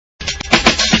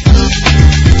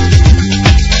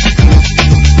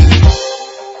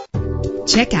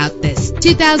Check out this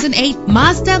 2008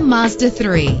 Mazda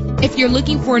 3. If you're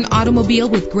looking for an automobile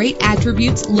with great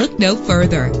attributes, look no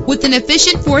further. With an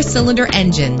efficient 4-cylinder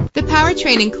engine, the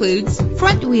powertrain includes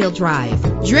front-wheel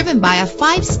drive, driven by a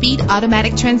 5-speed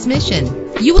automatic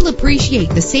transmission. You will appreciate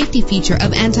the safety feature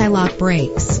of anti-lock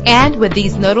brakes. And with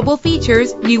these notable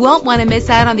features, you won't want to miss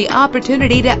out on the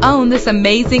opportunity to own this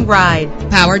amazing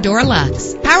ride. Power door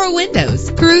locks, power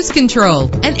windows, cruise control,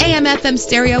 an AM/FM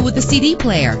stereo with a CD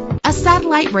player, a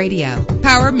satellite radio,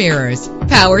 power mirrors,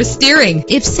 power steering.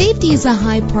 If safety is a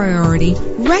high priority,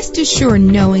 rest assured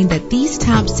knowing that these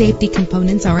top safety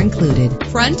components are included: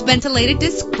 front ventilated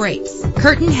disc brakes,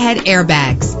 curtain head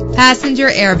airbags, passenger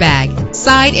airbag,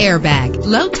 side airbag,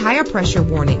 low tire pressure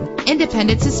warning,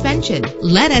 independent suspension.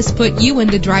 Let us put you in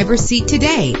the driver's seat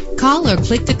today. Call or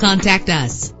click to contact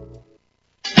us.